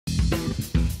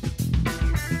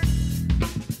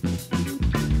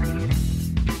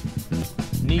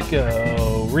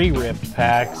Nikko re-ripped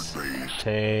packs.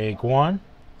 Take 1.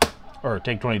 Or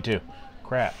take 22.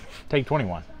 Crap. Take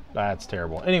 21. That's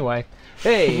terrible. Anyway,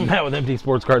 hey, Matt with Empty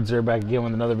Sports Cards here, back again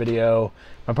with another video.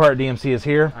 My partner DMC is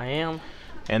here. I am.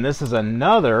 And this is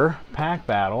another pack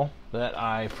battle that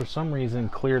I, for some reason,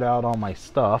 cleared out all my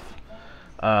stuff.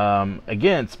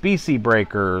 Against BC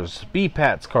Breakers,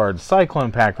 B-Pats cards,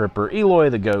 Cyclone Pack Ripper, Eloy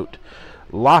the Goat,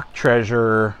 LKD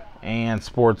Treasure, and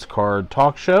Sports Card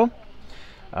Talk Show.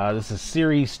 This is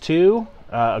Series 2.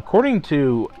 According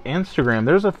to Instagram,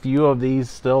 there's a few of these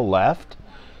still left.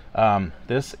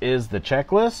 This is the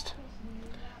checklist.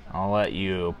 I'll let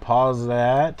you pause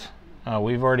that.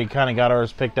 We've already kind of got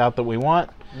ours picked out that we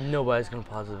want. Nobody's going to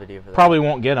pause the video for that. Probably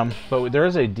won't get them, but there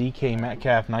is a DK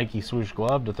Metcalf Nike swoosh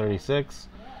glove to 36.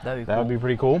 That'd be That cool. would be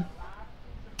pretty cool.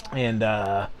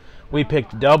 And we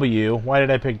picked W. Why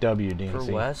did I pick W, DMC?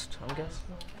 For West, I'm guessing?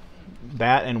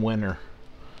 That and Winner.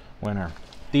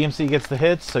 DMC gets the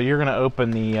hits, so you're going to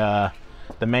open the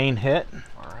main hit.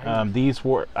 All right. These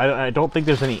were, I don't think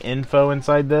there's any info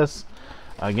inside this.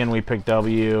 Again, we picked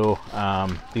W.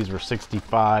 These were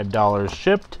 $65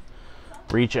 shipped.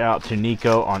 Reach out to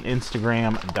Nikko on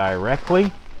Instagram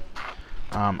directly.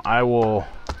 I will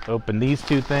open these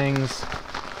two things.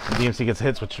 DMC gets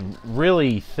hits, which is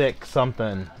really thick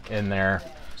something in there.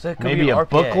 So that could Maybe be a RPA.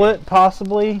 booklet,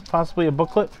 possibly a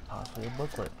booklet. Possibly a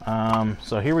booklet.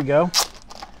 So here we go.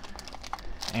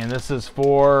 And this is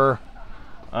for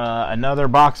another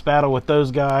box battle with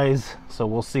those guys. So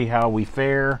we'll see how we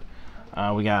fare.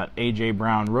 We got AJ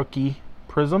Brown rookie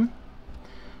Prism,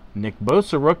 Nick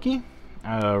Bosa rookie.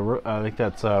 I think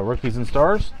that's Rookies and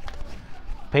Stars.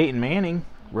 Peyton Manning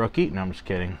rookie. No, I'm just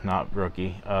kidding. Not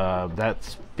rookie.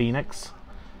 That's Phoenix.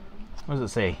 What does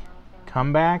it say?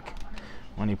 Comeback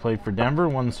when he played for Denver,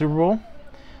 won the Super Bowl.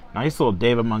 Nice little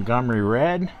David Montgomery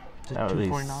red. That was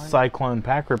a Cyclone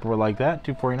Pack Ripper like that,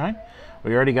 $249.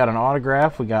 We already got an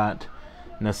autograph. We got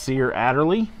Nasir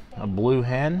Adderley, a blue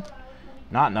hen,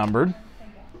 not numbered.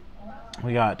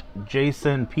 We got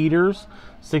Jason Peters,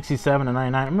 67 and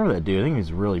 99. I remember that dude. I think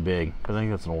he's really big. I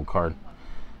think that's an old card.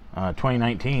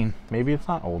 2019. Maybe it's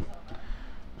not old.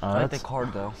 I like the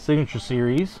card though. Signature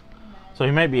series. So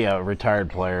he might be a retired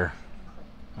player.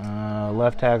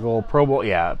 Left tackle, Pro Bowl.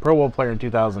 Yeah, Pro Bowl player in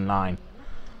 2009.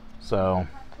 So.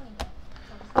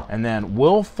 And then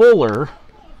Will Fuller,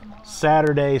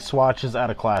 Saturday swatches out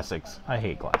of classics. I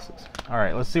hate classics. All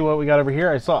right, let's see what we got over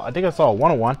here. I think I saw a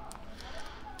 101.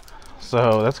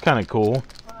 So that's kind of cool.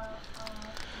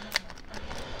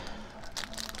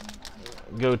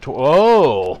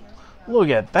 Oh, look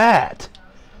at that.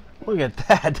 Look at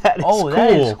that. That is cool.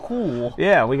 That is cool.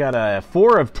 Yeah, we got a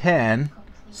 4 of 10.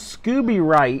 Scooby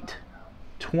Wright,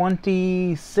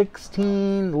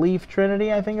 2016 Leaf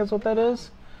Trinity, I think is what that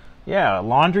is. Yeah,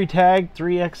 laundry tag,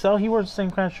 3XL. He wears the same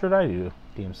kind of shirt I do,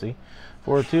 DMC.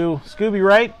 402. Scooby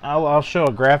Wright. I'll show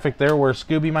a graphic there where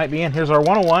Scooby might be in. Here's our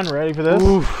 101. Ready for this?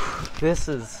 Oof, this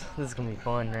is gonna be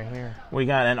fun right here. We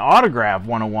got an autograph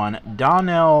 101.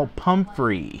 Donnell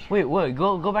Pumphrey. Wait,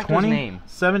 go back to his name.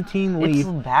 17 Leaf.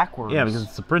 It's backwards. Yeah, because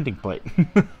it's a printing plate.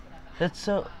 That's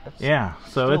yeah,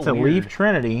 so it's a weird. Leaf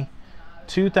Trinity.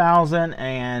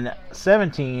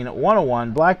 2017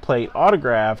 101 black plate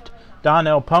autographed.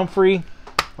 Donnell Pumphrey.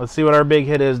 Let's see what our big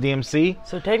hit is, DMC.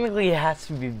 So technically it has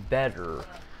to be better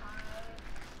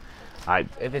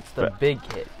if it's the big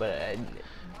hit, but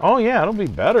oh yeah, it'll be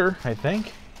better, I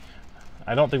think.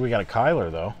 I don't think we got a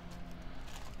Kyler though.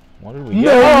 What did we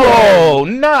get? Oh,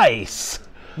 nice.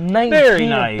 Very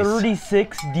nice.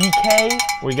 1936 DK.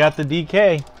 We got the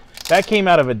DK. That came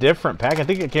out of a different pack. I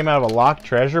think it came out of a LKD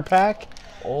Treasure pack.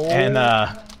 Oh. And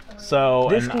so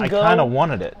I kind of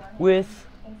wanted it. With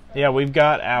yeah, we've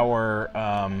got our,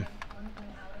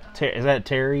 is that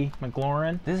Terry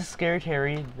McLaurin? This is Scary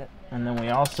Terry. And then we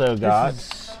also got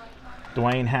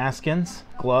Dwayne Haskins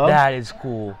glove. That is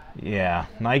cool. Yeah,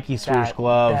 Nike swoosh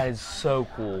glove. That is so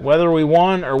cool. Whether we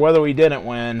won or whether we didn't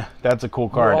win, that's a cool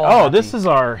card. Oh, this is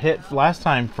our hit last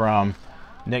time from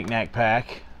Knick Knack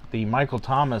Pack, the Michael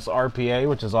Thomas RPA,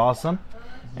 which is awesome.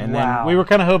 And then we were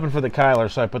kind of hoping for the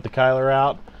Kyler, so I put the Kyler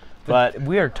out. But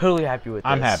we are totally happy with this.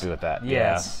 I'm happy with that.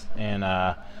 Yes. Yeah. And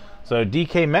so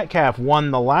DK Metcalf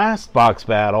won the last box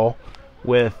battle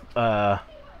with the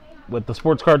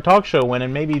Sports Card Talk Show win,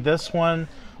 and maybe this one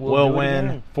will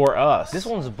win for us. This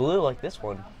one's blue like this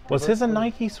one. Was his a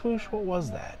Nike swoosh? What was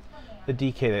that? The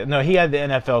DK. No, he had the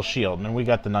NFL Shield, and we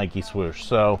got the Nike swoosh.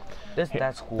 So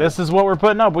that's cool. This is what we're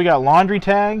putting up. We got laundry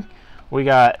tag. We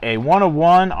got a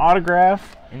 1/1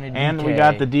 autograph, And and we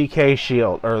got the DK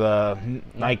shield, or the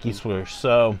Nike swoosh.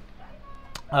 So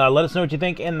let us know what you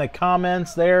think in the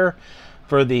comments there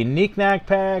for the Knick-Knack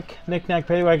pack. Knick-Knack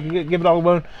pack, I can give it all a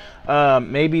bone.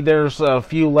 Maybe there's a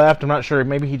few left. I'm not sure.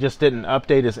 Maybe he just didn't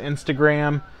update his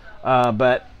Instagram.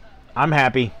 But I'm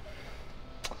happy.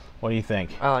 What do you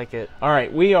think? I like it. All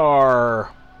right, we are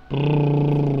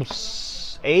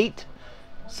 8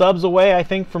 subs away, I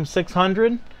think, from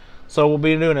 600. So we'll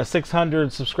be doing a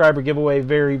 600 subscriber giveaway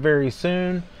very, very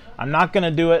soon. I'm not going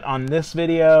to do it on this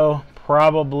video.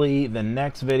 Probably the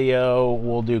next video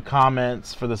we'll do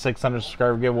comments for the 600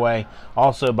 subscriber giveaway.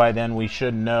 Also, by then we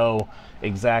should know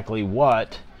exactly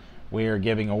what we are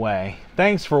giving away.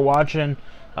 Thanks for watching.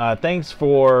 Thanks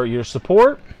for your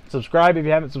support. Subscribe if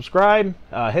you haven't subscribed.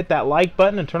 Hit that like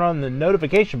button and turn on the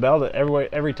notification bell that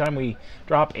every time we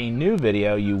drop a new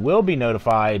video, you will be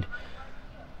notified.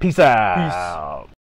 Peace out. Peace.